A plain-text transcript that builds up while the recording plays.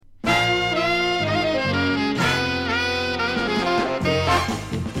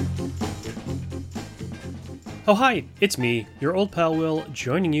Oh hi, it's me, your old pal Will,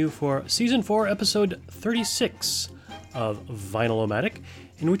 joining you for Season 4, Episode 36 of Vinyl-O-Matic,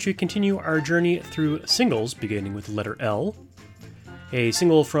 in which we continue our journey through singles, beginning with letter L. A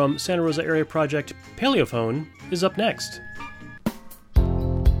single from Santa Rosa area project Paleophone is up next.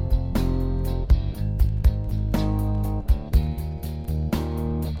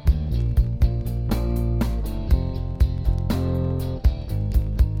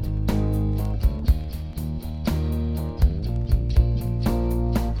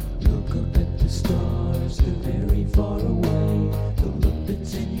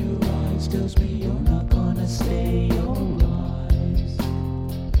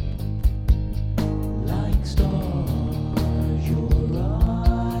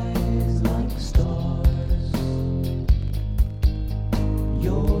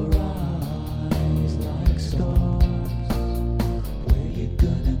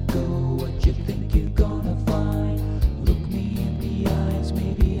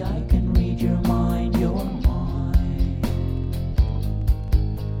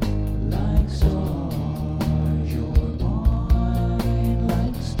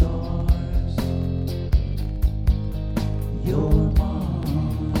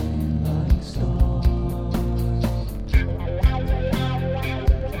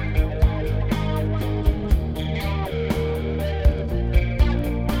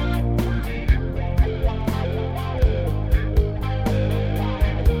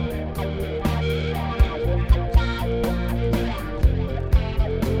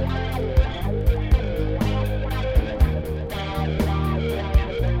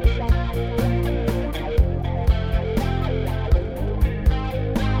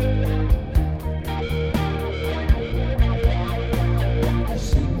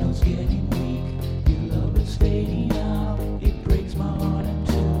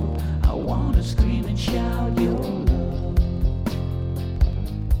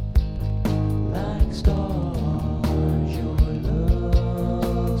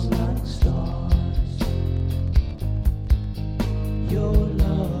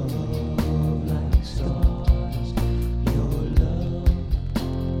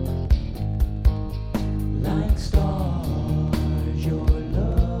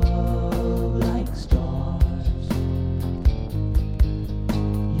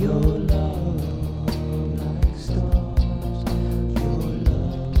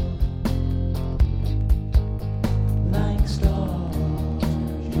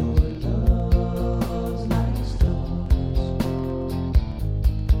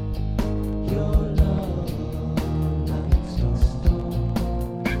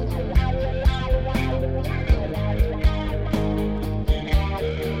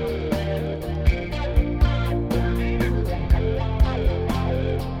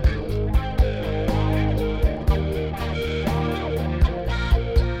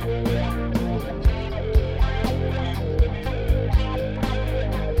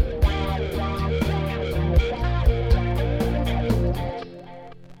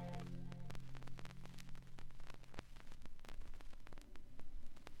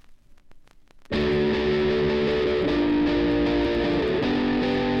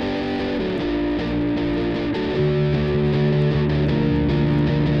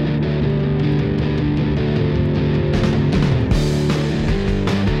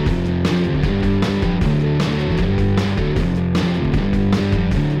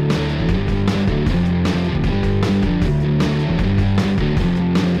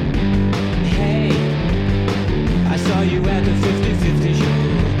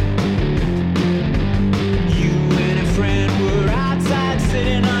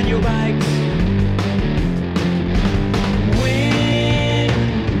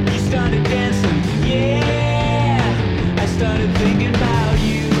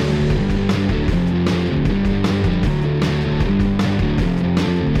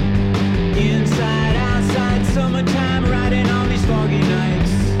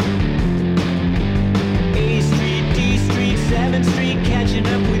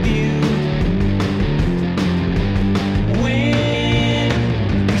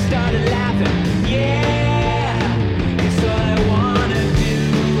 When we started laughing.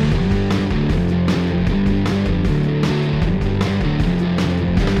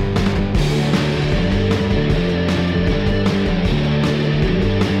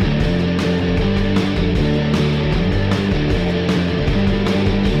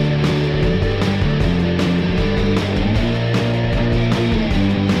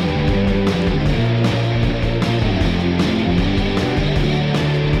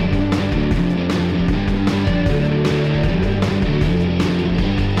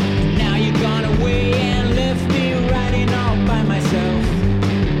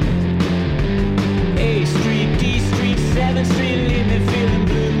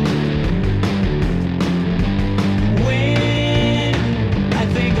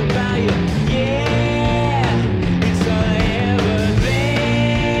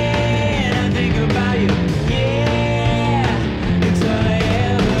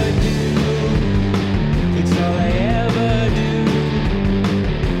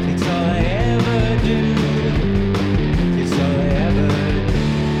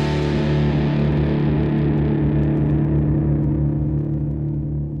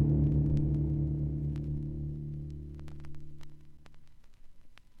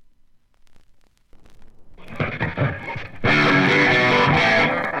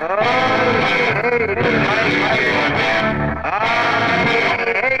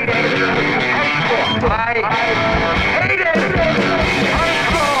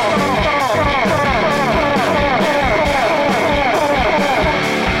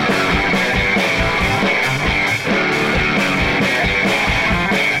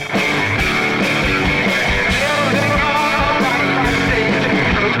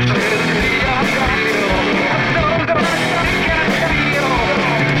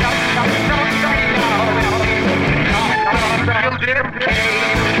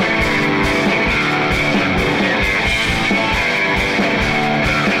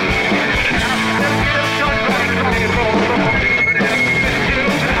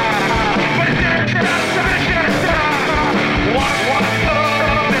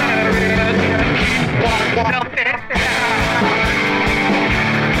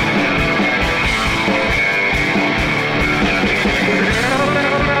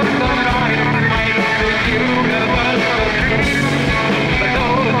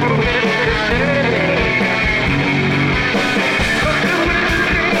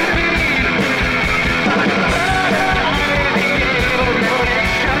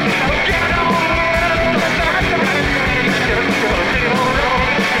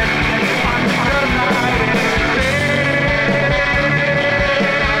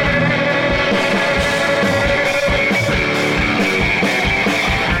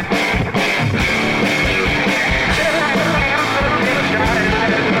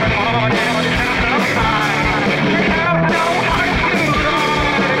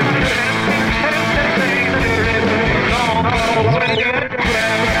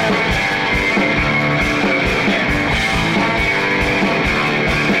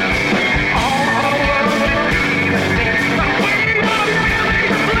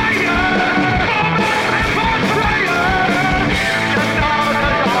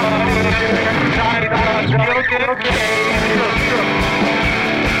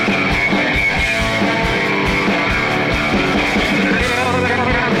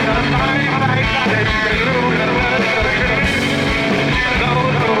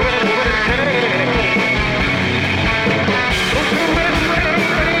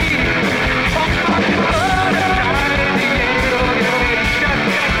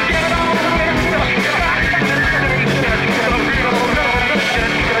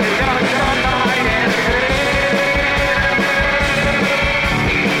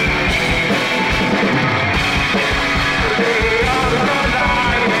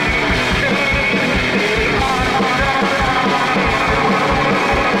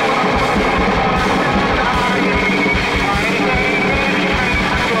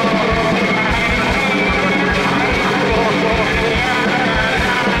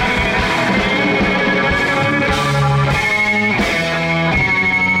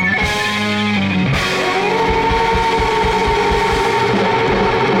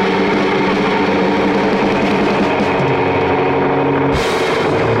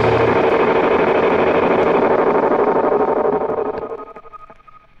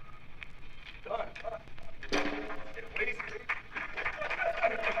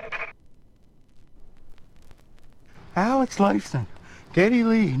 Alex Lifeson, Geddy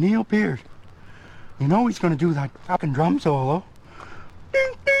Lee, Neil Peart. You know he's gonna do that fucking drum solo.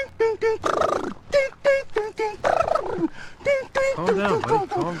 Calm down, buddy.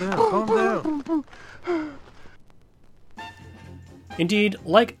 Calm down. Calm down. Indeed,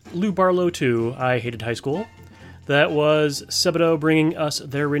 like Lou Barlow too, I hated high school. That was Sebadoh bringing us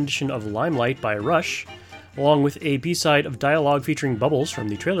their rendition of Limelight by Rush, along with a B-side of dialogue featuring Bubbles from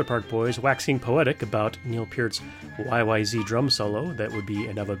the Trailer Park Boys waxing poetic about Neil Peart's YYZ drum solo that would be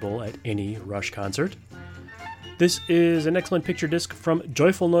inevitable at any Rush concert. This is an excellent picture disc from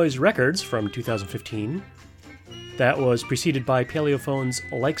Joyful Noise Records from 2015. That was preceded by Paleophone's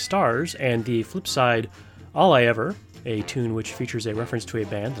Like Stars and the flip side All I Ever, a tune which features a reference to a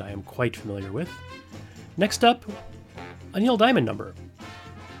band that I am quite familiar with. Next up, a Neil Diamond number.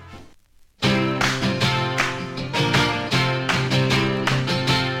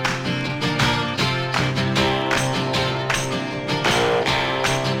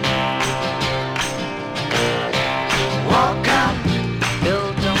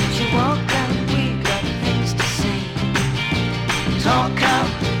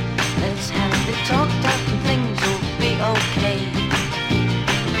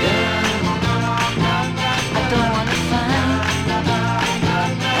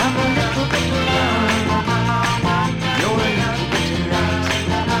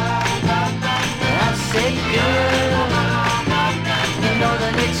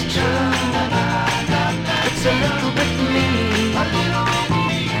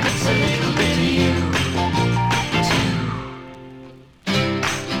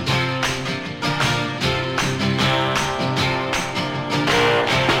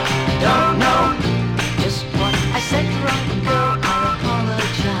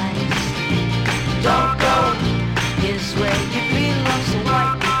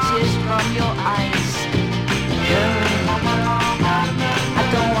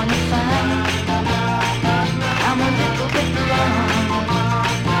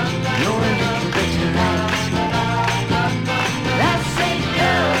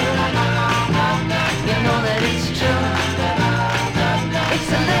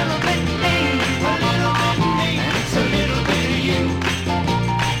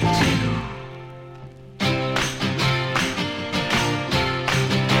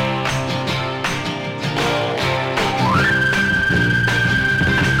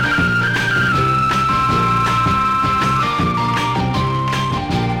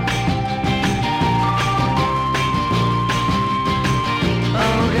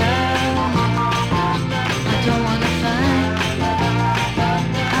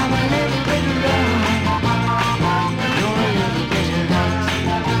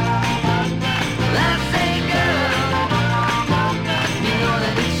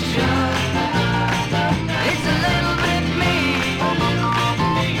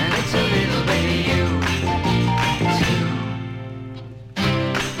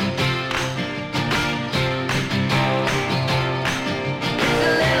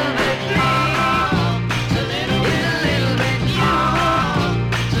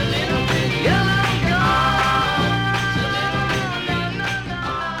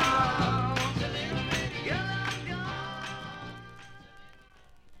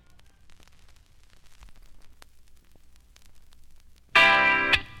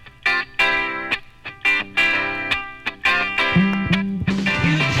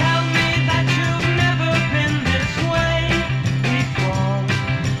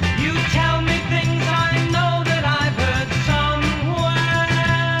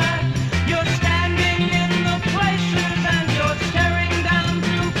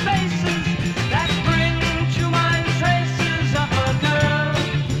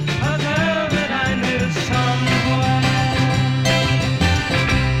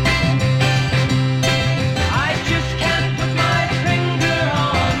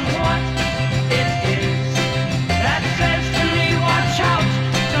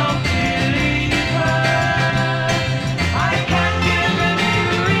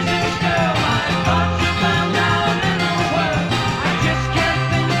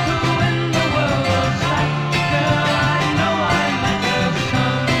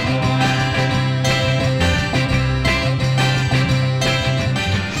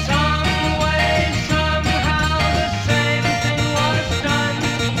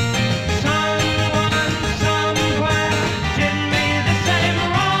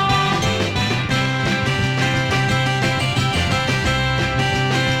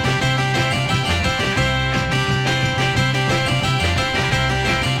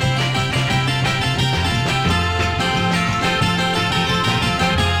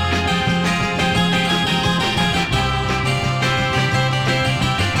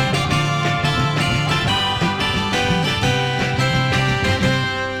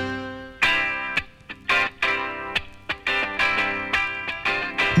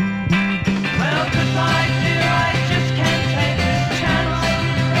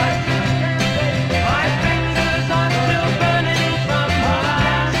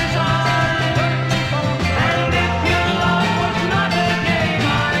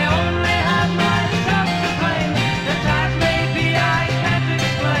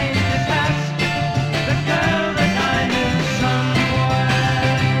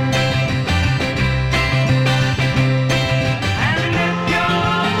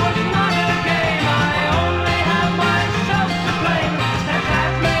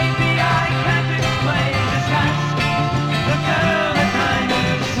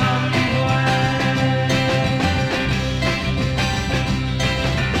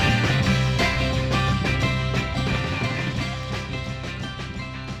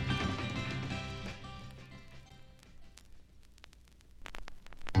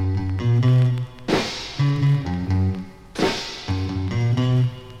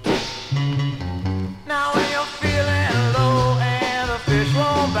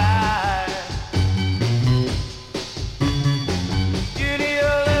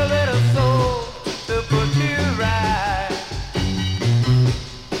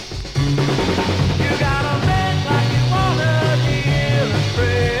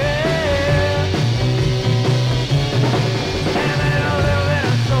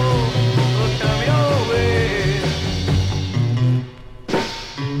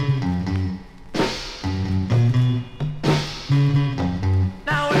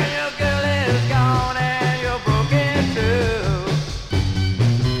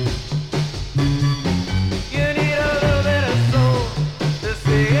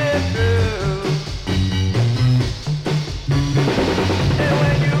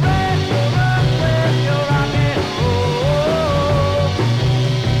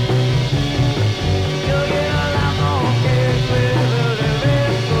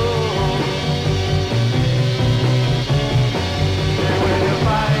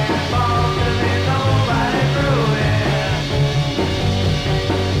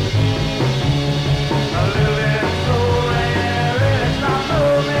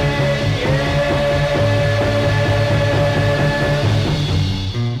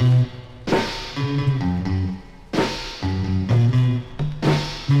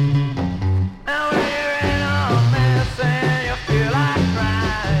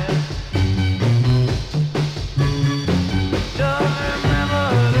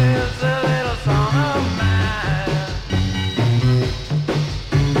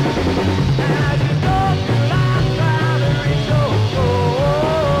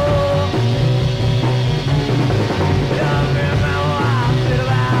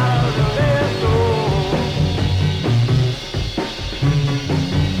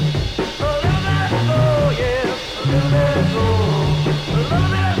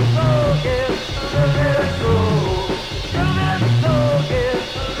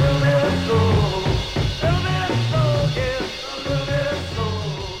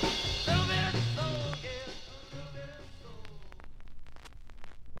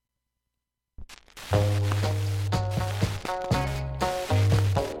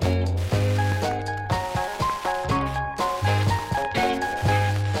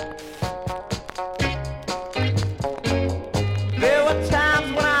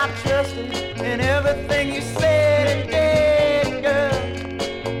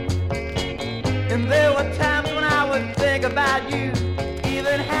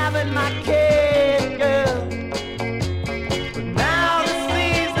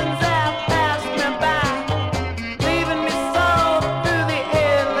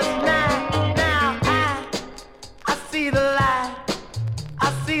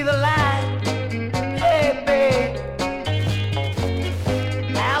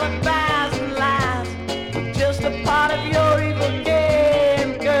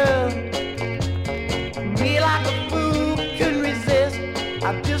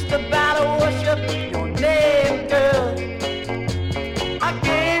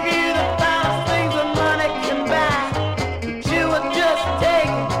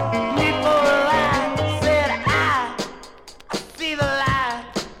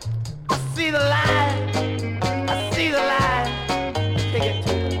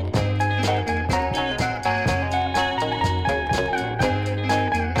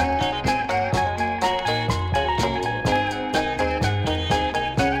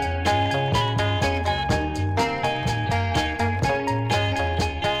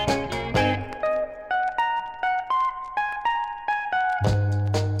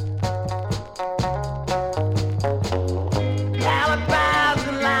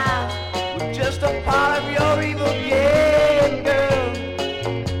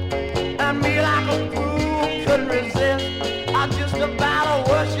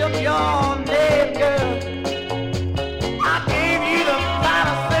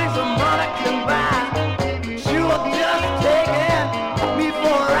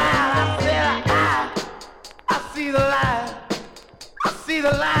 see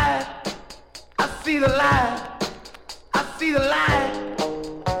the light. I see the light. I see the light.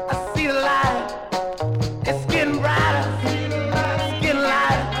 I see the light. It's getting brighter. It's getting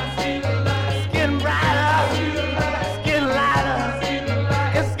lighter. It's getting brighter. It's getting lighter.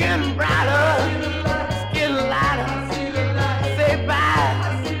 It's getting brighter. It's getting lighter. Say bye.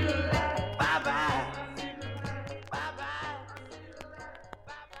 Bye bye. Bye bye.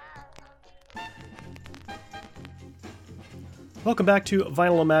 Welcome back to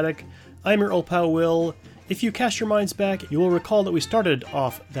Vinyl-O-Matic. I'm your old pal Will. If you cast your minds back, you will recall that we started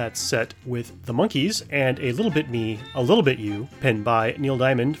off that set with The Monkees and A Little Bit Me, A Little Bit You, penned by Neil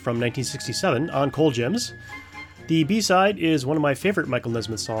Diamond from 1967 on Cold Gems. The B-side is one of my favorite Michael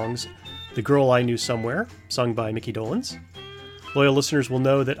Nesmith songs, The Girl I Knew Somewhere, sung by Mickey Dolenz. Loyal listeners will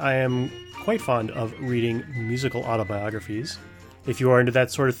know that I am quite fond of reading musical autobiographies. If you are into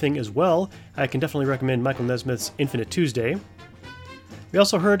that sort of thing as well, I can definitely recommend Michael Nesmith's Infinite Tuesday. We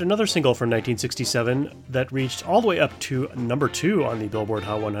also heard another single from 1967 that reached all the way up to number 2 on the Billboard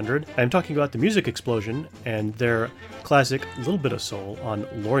Hot 100. I'm talking about The Music Explosion and their classic Little Bit of Soul on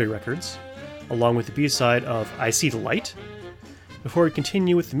Laurie Records, along with the B-side of I See the Light. Before we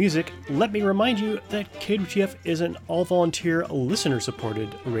continue with the music, let me remind you that KWTF is an all-volunteer,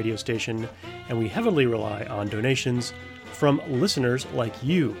 listener-supported radio station, and we heavily rely on donations from listeners like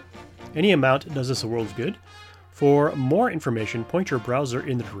you. Any amount does us a world of good. For more information, point your browser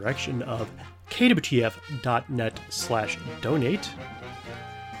in the direction of kwtf.net/donate.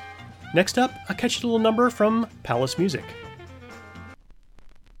 Next up, a catchy little number from Palace Music.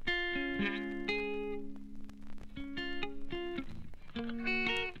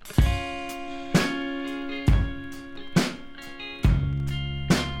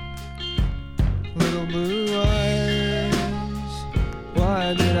 Little blue eyes,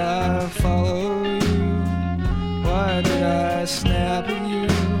 why did I follow you? Why did I snap at you?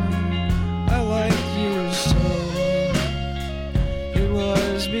 I like you so. It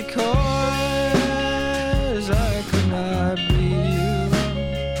was because I could not be you.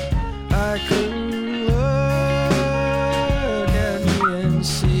 I couldn't look at me and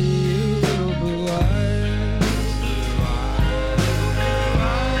see you, little blue eyes.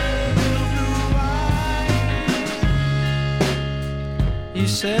 You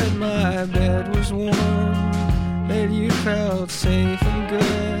said my bed was warm, that you felt safe and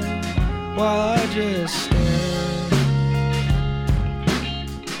good, while I just stared.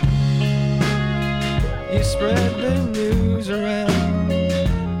 You spread the news around,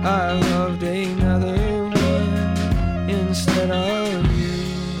 I loved another one instead of you.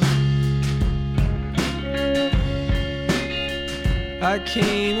 I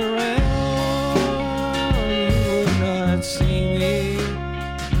came around, you would not see me.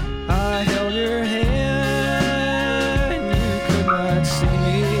 I held your hand,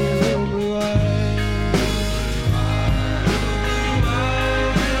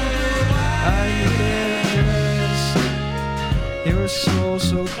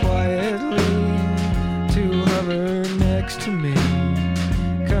 so quietly to hover next to me,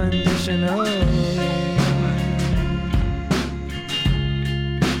 conditionally.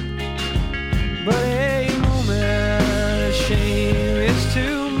 But a moment of shame is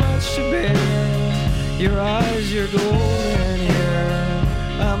too much to bear. Your eyes, your golden hair,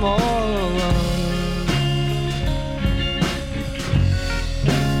 I'm all alone.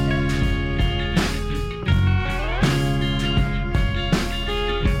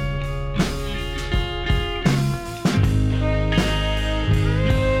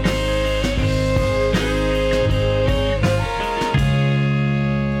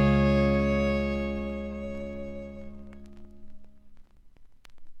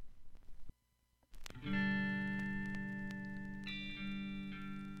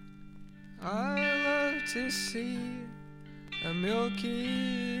 To see a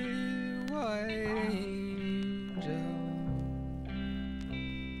milky white angel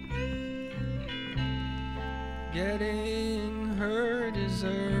getting her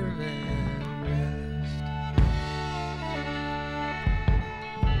deserved rest,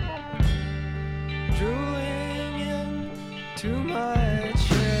 drooling into my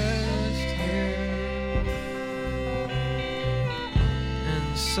chest hair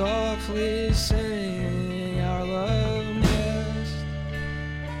and softly saying our love nest.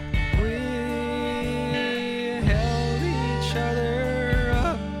 We held each other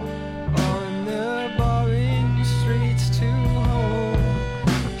up on the bobbing streets to home.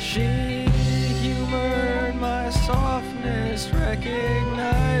 She humored my softness,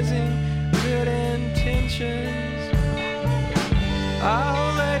 recognizing good intentions.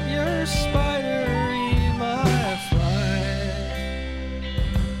 I'll let your spider eat my fly.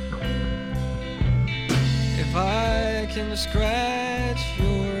 can scratch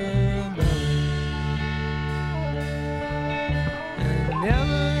your belly. And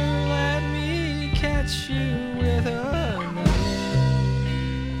never let me catch you with another,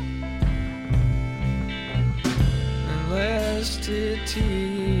 unless to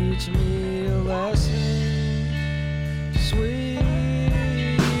teach me a lesson. Sweetheart,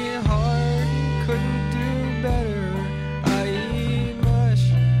 couldn't do better. I eat mush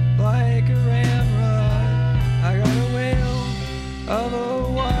like a ramrod. I got a whale of a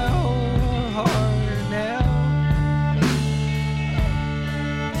wild heart now.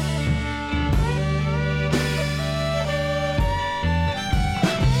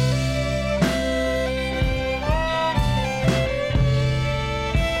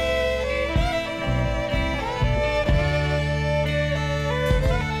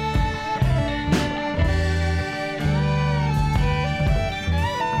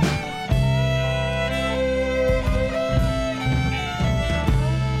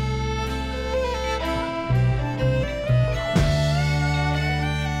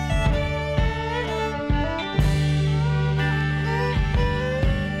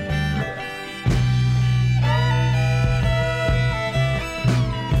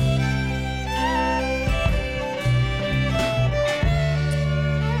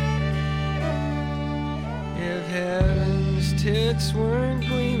 If heaven's tits weren't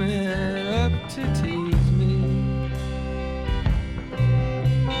gleaming up to tease me,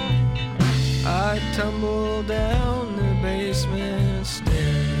 I'd tumble down the basement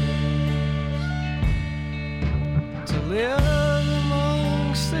stairs to live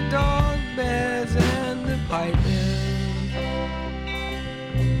amongst the dog beds and the pipe beds,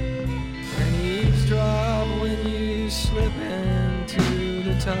 and eavesdrop when you slip into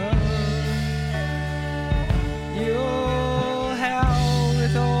the tub. You'll howl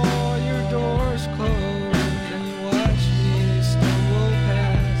with all your doors closed and watch me stumble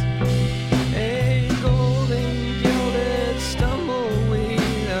past a golden gilded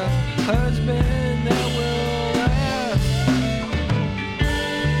stumbleweed, a husband that will last.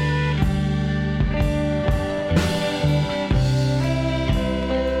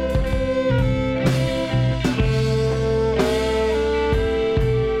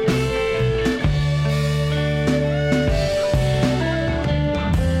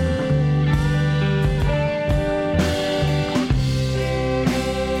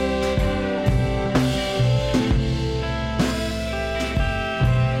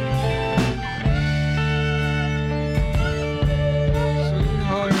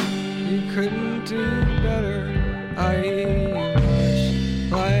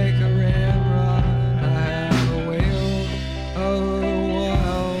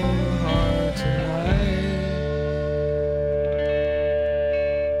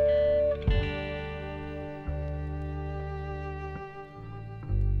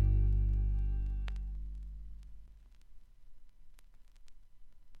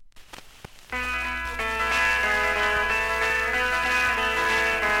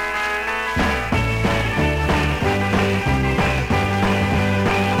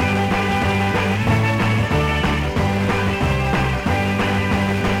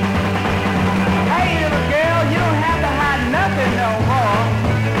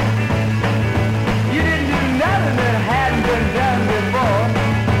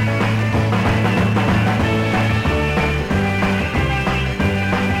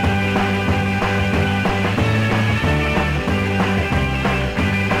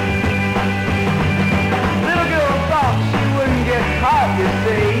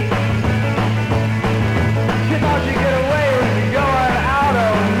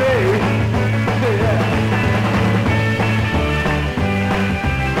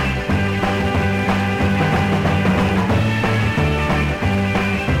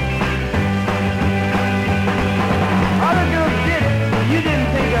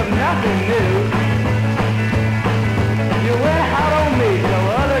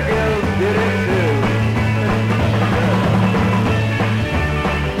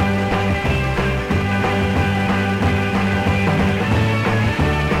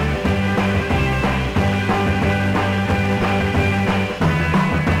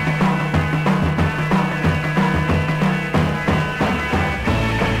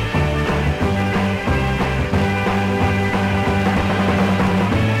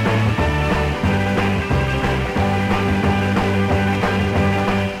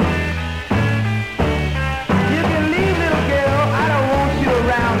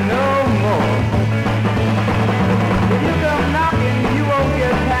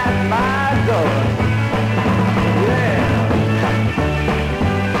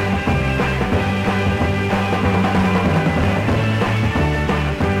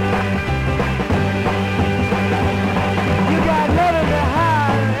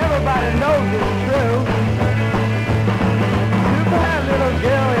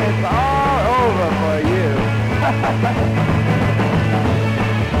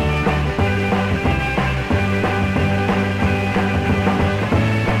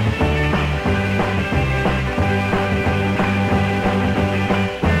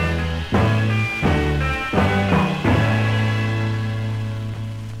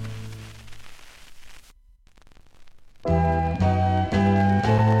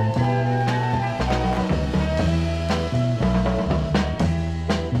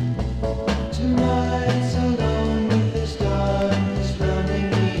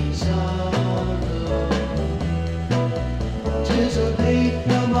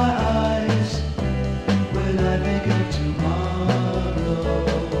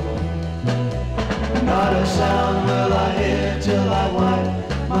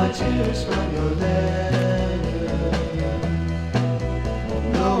 my tears from your letter.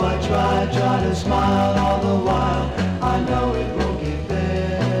 Though I try to smile all the while, I know it won't get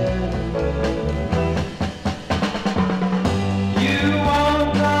better. You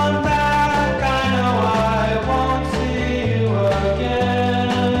won't come back, I know I won't see you again.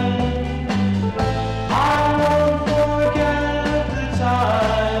 I won't forget the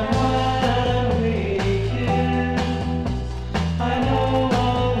time when we kissed. I know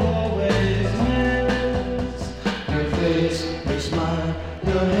I'll always miss your face, your smile,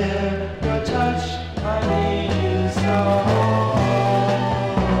 your hair, your touch. I need you so.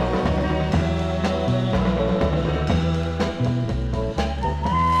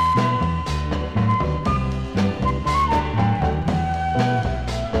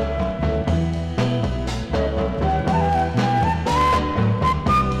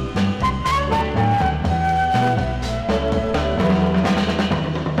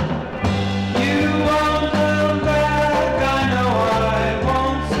 You won't come back, I know I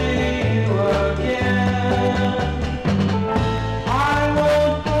won't see you again. I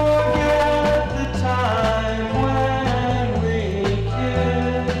won't forget the time when we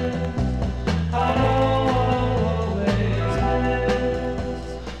kissed. I know I'll always miss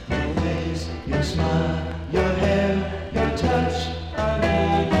your face, your smile, your hair, your touch. I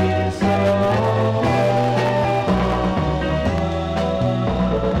need you so.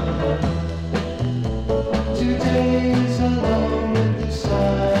 Today is alone with the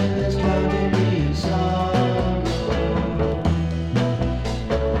sun that's drowning me in sorrow.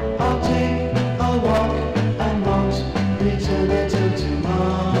 I'll take a walk and won't return until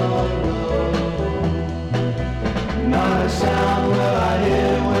tomorrow. Not a sound will I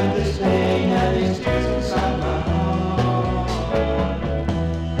hear with this pain and these tears inside my heart.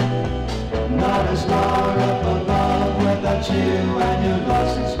 Not a star up above without you and your love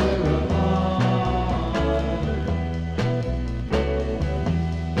since we're apart.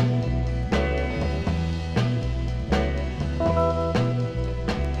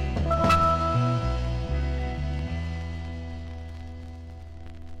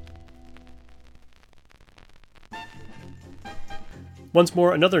 Once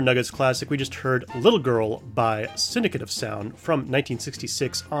more, another Nuggets classic. We just heard Little Girl by Syndicate of Sound from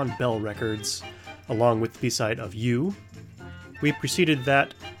 1966 on Bell Records, along with the B-side of You. We preceded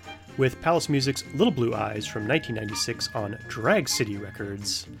that with Palace Music's Little Blue Eyes from 1996 on Drag City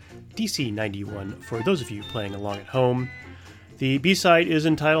Records, DC 91 for those of you playing along at home. The B-side is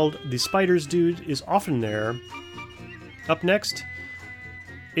entitled The Spiders Dude Is Often There. Up next,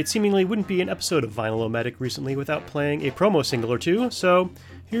 it seemingly wouldn't be an episode of Vinyl-O-Matic recently without playing a promo single or two, so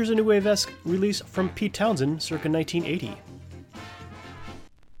here's a new wave-esque release from Pete Townsend circa 1980.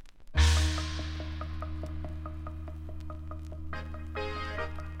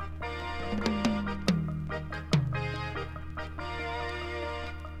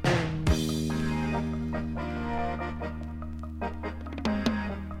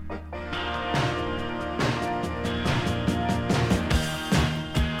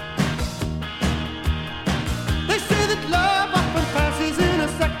 They say that love often passes in a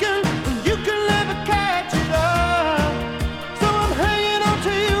second, and you can never catch it up.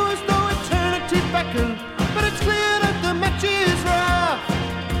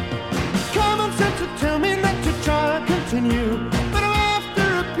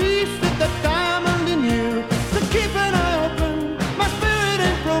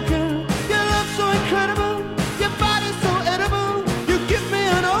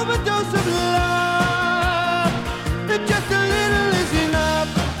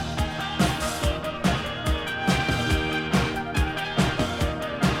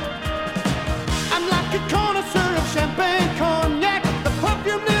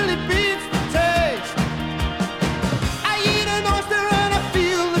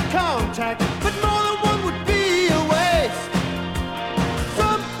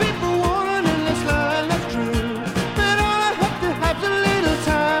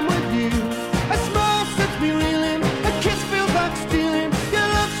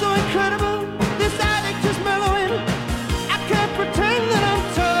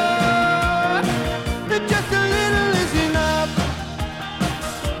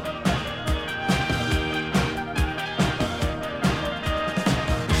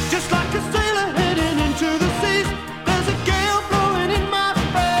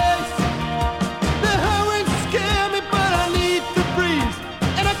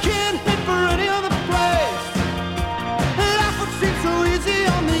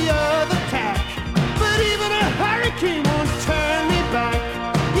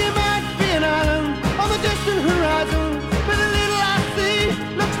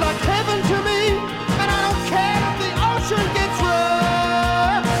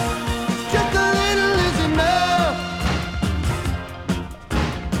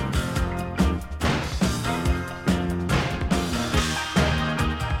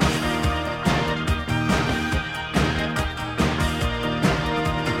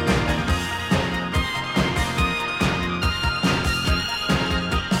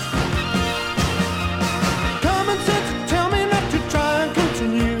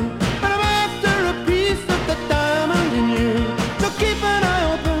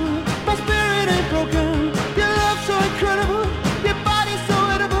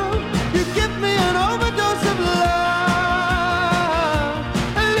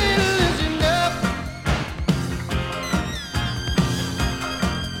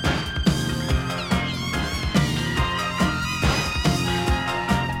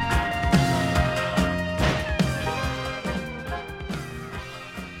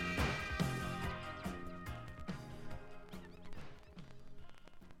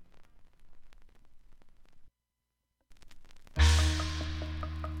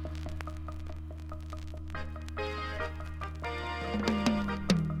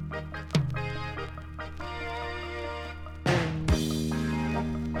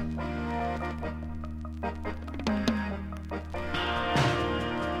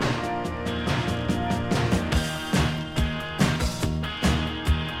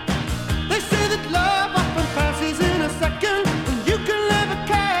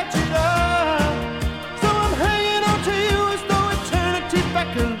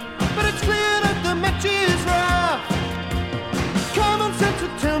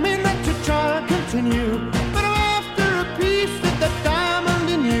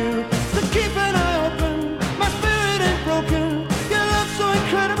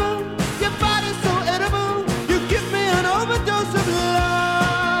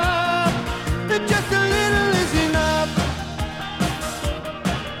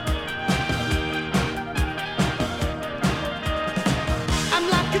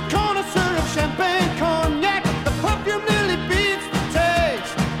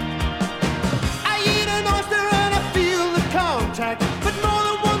 but more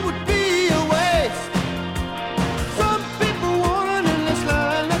than one would be a waste. Some people want an endless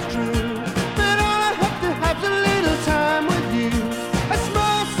line, that's true, but all I have to have's a little time with you. A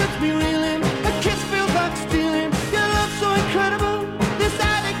smile sets me reeling, a kiss feels like stealing. Your love's so incredible, this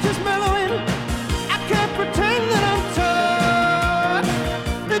addict is mellowing. I can't pretend that I'm tough,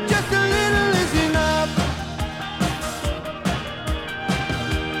 that just a little is enough.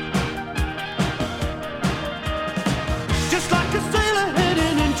 Just like a sailor heading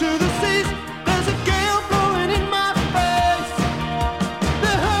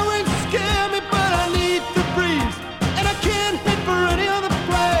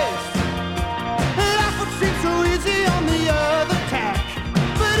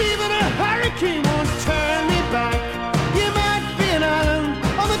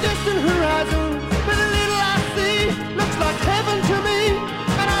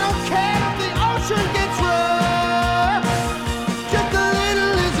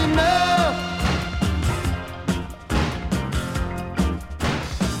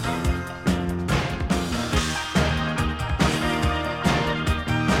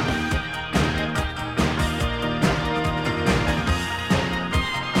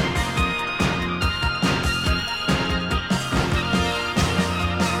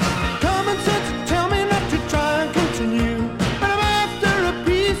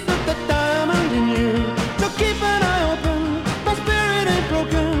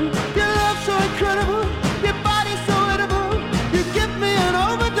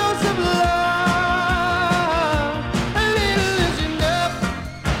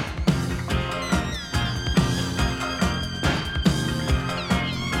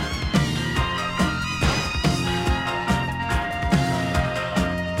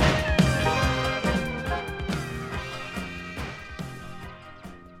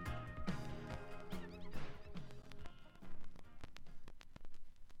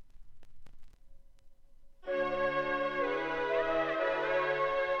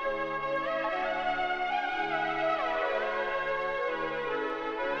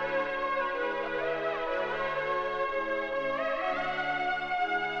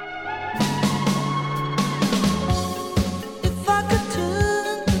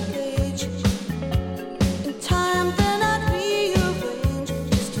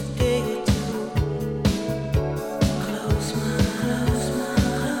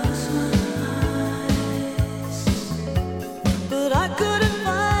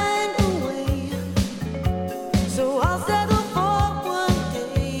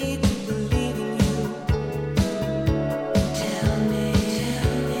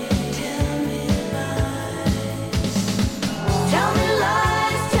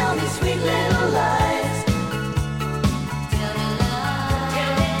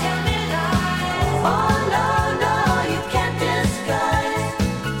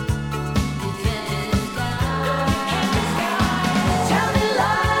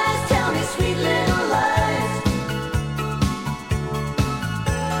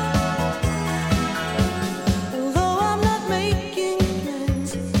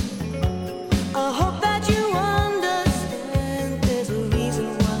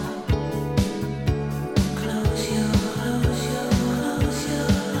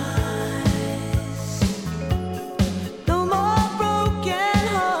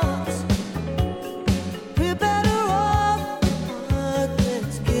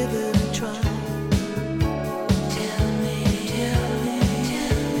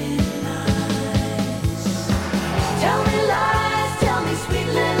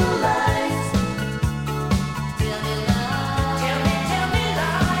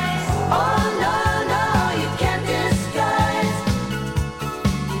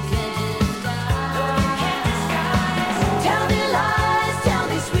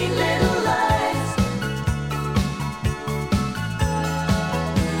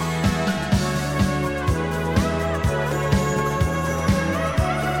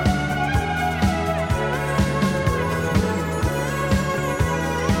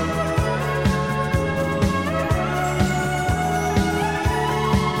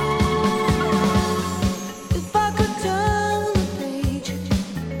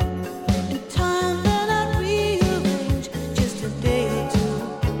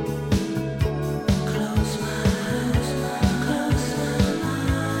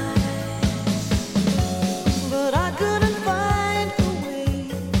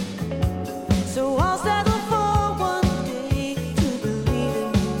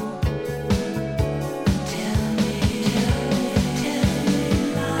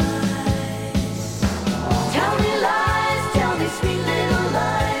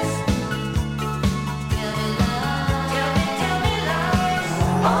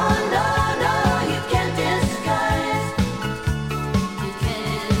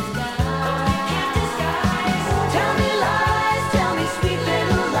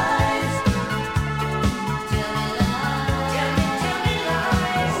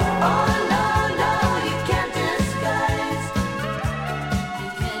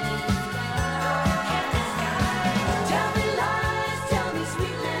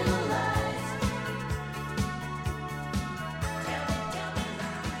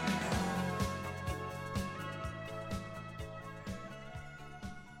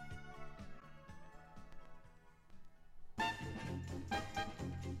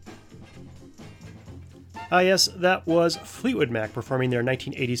Yes, that was Fleetwood Mac performing their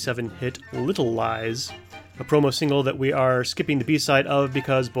 1987 hit Little Lies, a promo single that we are skipping the B-side of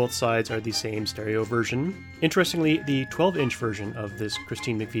because both sides are the same stereo version. Interestingly, the 12-inch version of this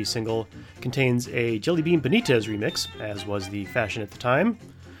Christine McVie single contains a Jelly Bean Benitez remix, as was the fashion at the time.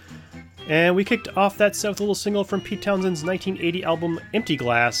 And we kicked off that set with a little single from Pete Townshend's 1980 album Empty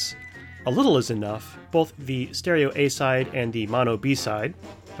Glass, A Little Is Enough, both the stereo A-side and the mono B-side.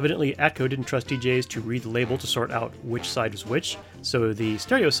 Evidently, Atco didn't trust DJs to read the label to sort out which side was which, so the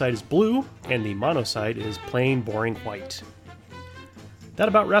stereo side is blue, and the mono side is plain, boring white. That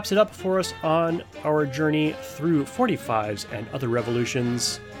about wraps it up for us on our journey through 45s and other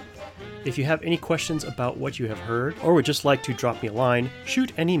revolutions. If you have any questions about what you have heard, or would just like to drop me a line,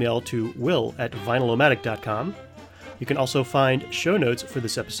 shoot an email to will@vinylomatic.com. You can also find show notes for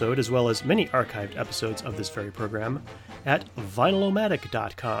this episode, as well as many archived episodes of this very program, at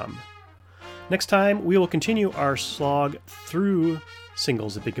vinylomatic.com. Next time, we will continue our slog through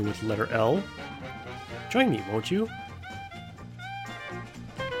singles that begin with letter L. Join me, won't you?